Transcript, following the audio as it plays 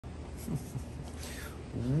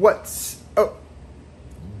What's up,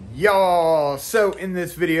 y'all? So in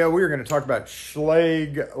this video, we're going to talk about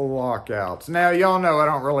Schlage lockouts. Now, y'all know I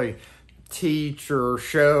don't really teach or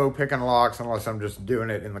show picking locks unless I'm just doing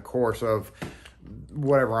it in the course of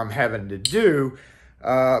whatever I'm having to do.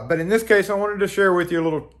 But in this case, I wanted to share with you a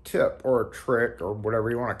little tip or a trick or whatever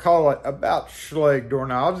you want to call it about Schlage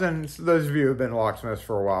doorknobs. And those of you who have been locksmiths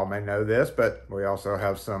for a while may know this, but we also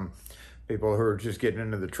have some people who are just getting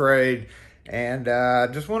into the trade. And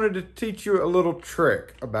just wanted to teach you a little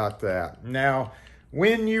trick about that. Now,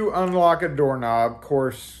 when you unlock a doorknob, of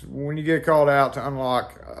course, when you get called out to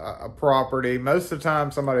unlock a property, most of the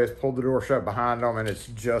time somebody has pulled the door shut behind them and it's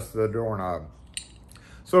just the doorknob.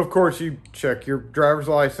 So, of course, you check your driver's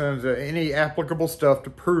license, any applicable stuff to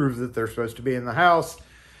prove that they're supposed to be in the house,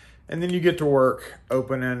 and then you get to work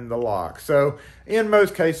opening the lock. So, in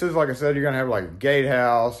most cases, like I said, you're going to have like a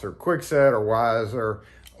gatehouse or Kwikset or Weiser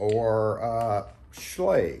or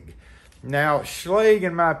Schlage. Now, Schlage,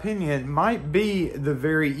 in my opinion, might be the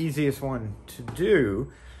very easiest one to do,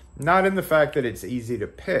 not in the fact that it's easy to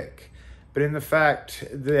pick, but in the fact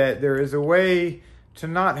that there is a way to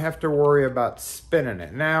not have to worry about spinning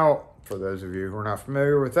it. Now, for those of you who are not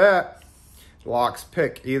familiar with that, locks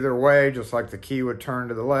pick either way, just like the key would turn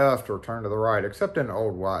to the left or turn to the right, except in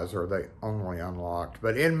old Weiser, they only unlocked.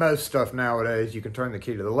 But in most stuff nowadays, you can turn the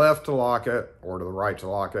key to the left to lock it, or to the right to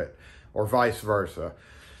lock it, or vice versa.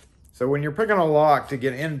 So when you're picking a lock to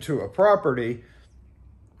get into a property,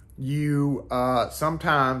 you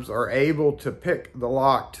sometimes are able to pick the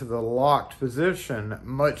lock to the locked position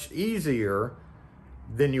much easier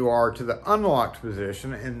than you are to the unlocked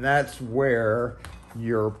position, and that's where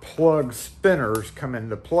your plug spinners come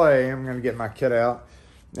into play. I'm going to get my kit out.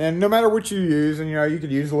 And no matter what you use, and you know, you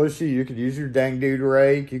could use Lishy, you could use your dang dude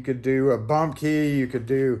rake, you could do a bump key, you could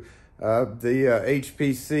do the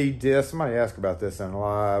HPC disc. Somebody asked about this in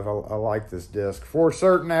live. I like this disc. For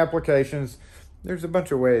certain applications, there's a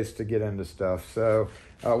bunch of ways to get into stuff. So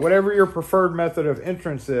whatever your preferred method of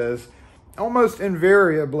entrance is, almost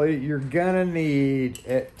invariably, you're gonna need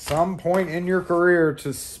at some point in your career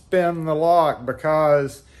to spin the lock,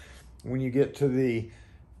 because when you get to the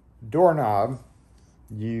doorknob,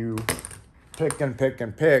 you pick and pick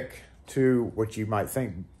and pick to what you might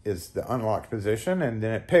think is the unlocked position, and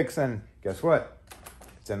then it picks, and guess what?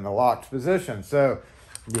 It's in the locked position. So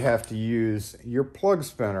you have to use your plug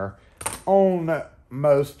spinner on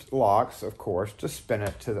most locks, of course, to spin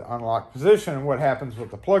it to the unlocked position. And what happens with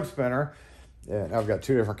the plug spinner, and I've got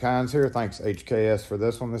two different kinds here. Thanks HKS for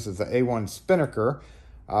this one. This is the A1 Spinnaker.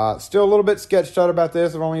 Still a little bit sketched out about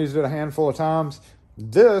this. I've only used it a handful of times.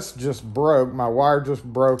 This just broke. My wire just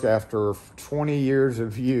broke after 20 years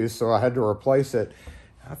of use, so I had to replace it.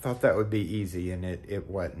 I thought that would be easy, and it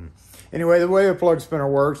wasn't. Anyway, the way a plug spinner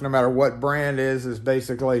works, no matter what brand is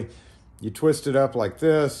basically you twist it up like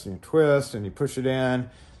this, you twist and you push it in,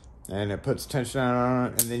 and it puts tension on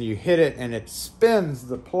it, and then you hit it, and it spins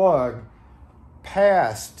the plug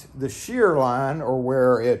past the shear line, or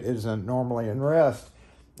where it isn't normally in rest,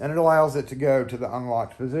 and it allows it to go to the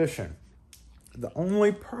unlocked position. The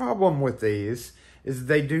only problem with these is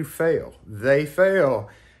they do fail. They fail,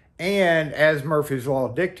 and as Murphy's Law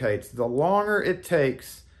dictates, the longer it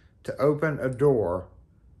takes to open a door,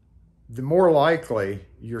 the more likely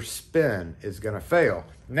your spin is going to fail.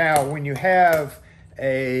 Now, when you have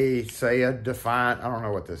say a Defiant, I don't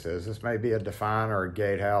know what this is. This may be a Defiant or a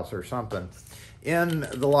Gatehouse or something in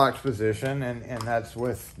the locked position, and that's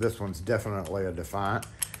with, this one's definitely a Defiant.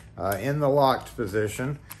 In the locked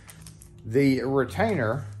position, the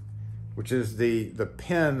retainer, which is the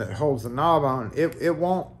pin that holds the knob on, it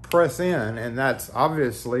won't press in, and that's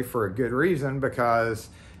obviously for a good reason, because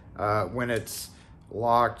when it's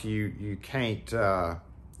locked, you can't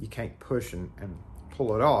push and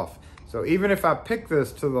pull it off. So even if I pick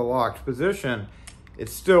this to the locked position, it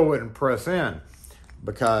still wouldn't press in,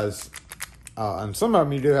 because on some of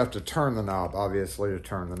them you do have to turn the knob. Obviously, to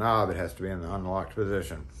turn the knob, it has to be in the unlocked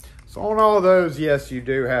position. So on all of those, yes, you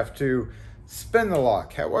do have to spin the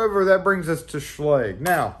lock. However, that brings us to Schlage.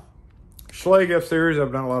 Now, Schlage F-Series,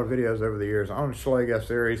 I've done a lot of videos over the years on Schlage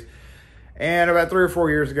F-Series. And about 3 or 4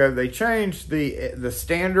 years ago, they changed the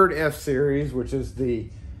standard F-Series, which is the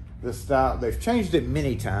style. They've changed it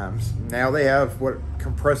many times. Now they have what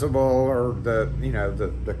compressible, or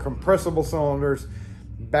the compressible cylinders.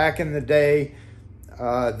 Back in the day,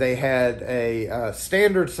 they had a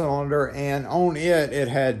standard cylinder, and on it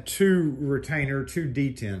had two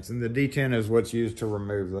detents, and the detent is what's used to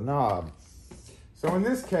remove the knob. So in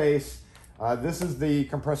this case, this is the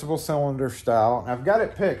compressible cylinder style. I've got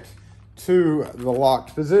it picked to the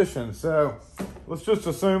locked position. So let's just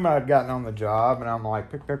assume I'd gotten on the job and I'm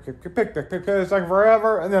like, pick. It's like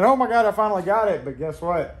forever. And then, oh my God, I finally got it. But guess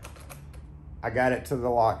what? I got it to the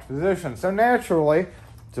locked position. So naturally,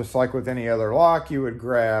 just like with any other lock, you would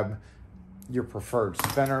grab your preferred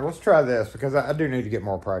spinner. Let's try this because I do need to get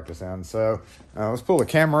more practice in. So let's pull the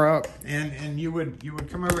camera up, and you would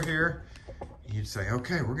come over here. You'd say,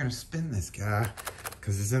 okay, we're gonna spin this guy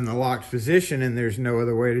because it's in the locked position and there's no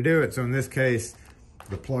other way to do it. So in this case,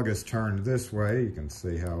 the plug is turned this way. You can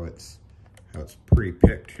see how it's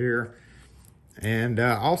pre-picked here. And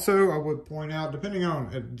also I would point out, depending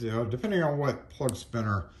on what plug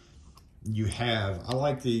spinner you have, I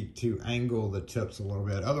like to angle the tips a little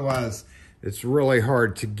bit. Otherwise, it's really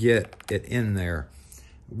hard to get it in there.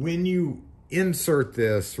 When you insert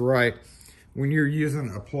this, right, when you're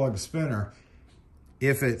using a plug spinner,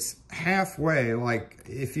 if it's halfway, like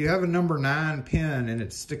if you have a number 9 pin and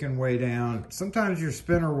it's sticking way down, sometimes your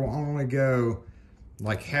spinner will only go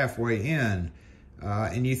like halfway in.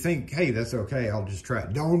 And you think, hey, that's okay, I'll just try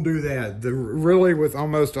it. Don't do that. Really, with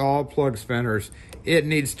almost all plug spinners, it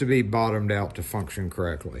needs to be bottomed out to function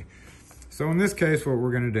correctly. So in this case, what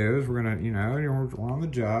we're gonna do is we're gonna, we're on the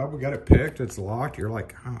job, we got it picked, it's locked. You're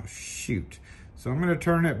like, oh, shoot. So I'm gonna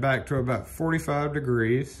turn it back to about 45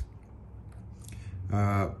 degrees,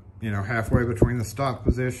 halfway between the stop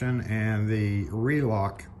position and the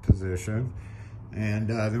relock position. And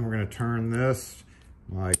then we're gonna turn this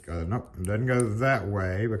like, nope, it doesn't go that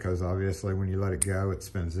way because obviously when you let it go, it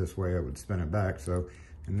spins this way, it would spin it back. So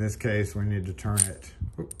in this case, we need to turn it,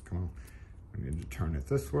 we need to turn it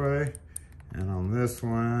this way. And on this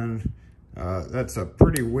one, that's a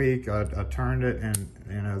pretty weak, I turned it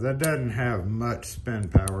and that doesn't have much spin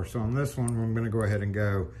power. So on this one, I'm gonna go ahead and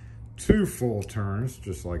go 2 full turns,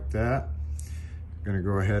 just like that. I'm gonna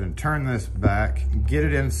go ahead and turn this back, get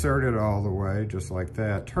it inserted all the way, just like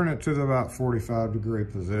that. Turn it to the about 45-degree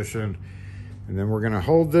position. And then we're gonna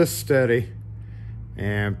hold this steady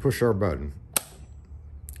and push our button.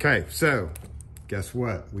 Okay, so guess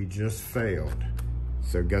what? We just failed.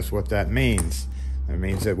 So guess what that means? That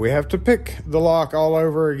means that we have to pick the lock all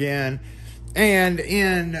over again. And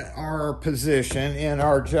in our position, in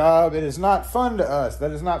our job, it is not fun to us.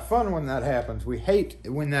 That is not fun when that happens. We hate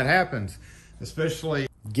when that happens, especially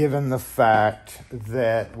given the fact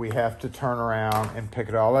that we have to turn around and pick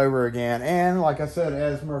it all over again. And like I said,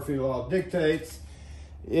 as Murphy's Law dictates,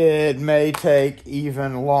 it may take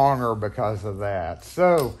even longer because of that.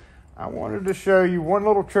 So I wanted to show you one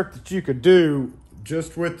little trick that you could do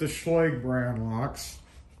just with the Schlage brand locks.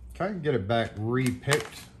 Try and get it back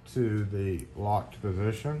re-picked to the locked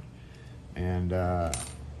position. And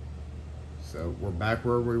so we're back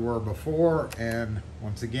where we were before. And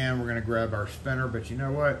once again, we're gonna grab our spinner, but you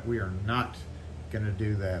know what? We are not gonna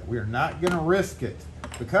do that. We are not gonna risk it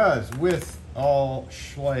because with all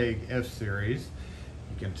Schlage F-Series,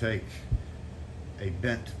 you can take a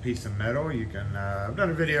bent piece of metal. You can, I've done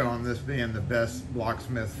a video on this being the best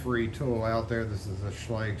locksmith free tool out there. This is a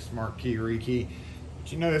Schlage Smart Key Rekey.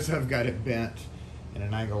 But you notice I've got it bent in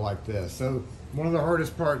an angle like this. So one of the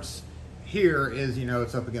hardest parts here is,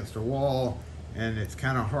 it's up against a wall and it's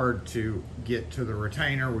kind of hard to get to the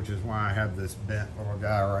retainer, which is why I have this bent little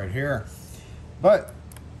guy right here. But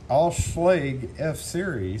all Schlage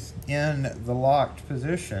F-Series, in the locked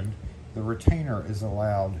position, the retainer is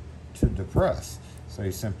allowed to depress. So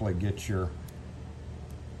you simply get your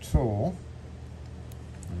tool.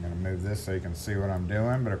 I'm gonna move this so you can see what I'm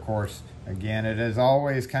doing, but of course, again, it is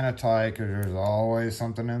always kind of tight because there's always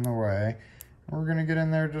something in the way. We're gonna get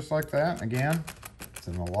in there just like that. Again, it's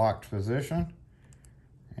in the locked position.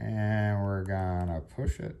 And we're gonna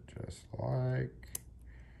push it just like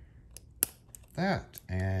that.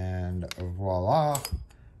 And voila,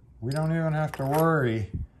 we don't even have to worry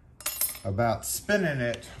about spinning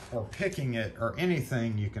it or picking it or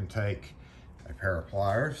anything. You can take a pair of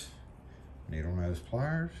pliers, needle nose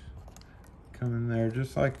pliers, come in there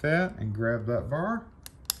just like that and grab that bar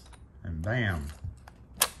and bam,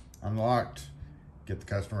 unlocked. Get the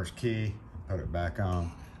customer's key, put it back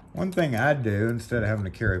on. One thing I do instead of having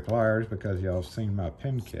to carry pliers, because y'all have seen my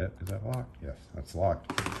pin kit, is that locked? Yes, that's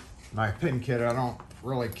locked. My pin kit, I don't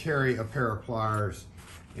really carry a pair of pliers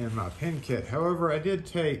in my pin kit. However, I did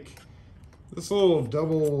take this little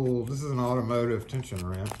this is an automotive tension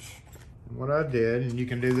wrench. And what I did, and you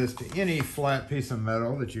can do this to any flat piece of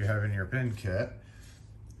metal that you have in your pin kit,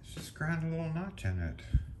 is just grind a little notch in it.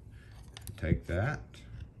 Take that,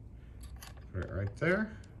 put it right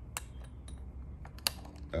there,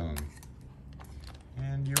 boom,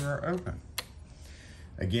 and you are open.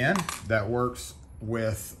 Again, that works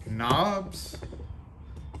with knobs,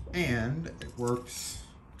 and it works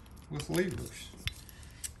with levers.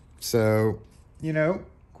 So, you know,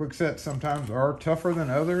 quick sets sometimes are tougher than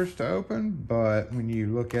others to open, but when you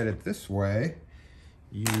look at it this way,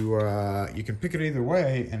 you can pick it either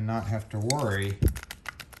way and not have to worry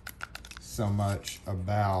so much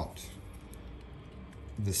about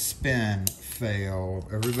the spin fail.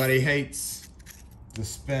 Everybody hates the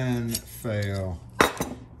spin fail.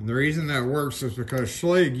 And the reason that works is because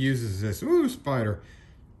Schlage uses this, ooh, spider,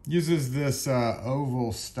 uses this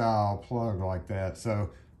oval style plug like that. So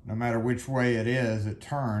no matter which way it is, it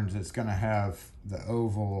turns, it's gonna have the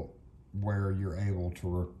oval where you're able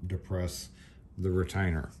to depress the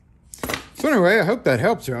retainer. So anyway, I hope that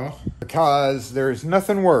helps y'all, because there's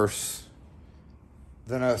nothing worse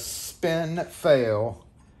than a spin fail,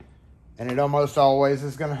 and it almost always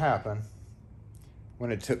is gonna happen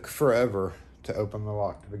when it took forever to open the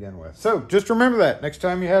lock to begin with. So just remember that next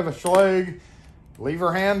time you have a Schlage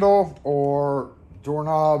lever handle or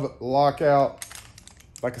doorknob lockout.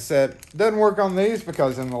 Like I said, it doesn't work on these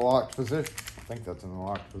because in the locked position, I think that's in the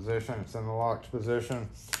locked position, it's in the locked position.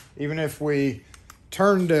 Even if we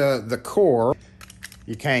turned the core,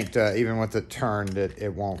 you can't, even with it turned,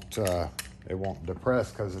 it won't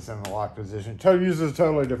depress because it's in the locked position. It uses a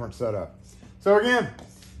totally different setup. So again,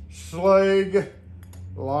 Schlage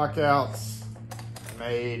lockouts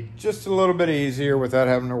made just a little bit easier without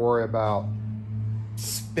having to worry about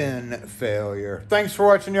spin failure. Thanks for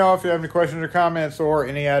watching, y'all. If you have any questions or comments or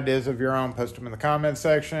any ideas of your own, post them in the comment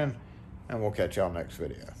section, and we'll catch y'all next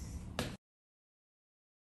video.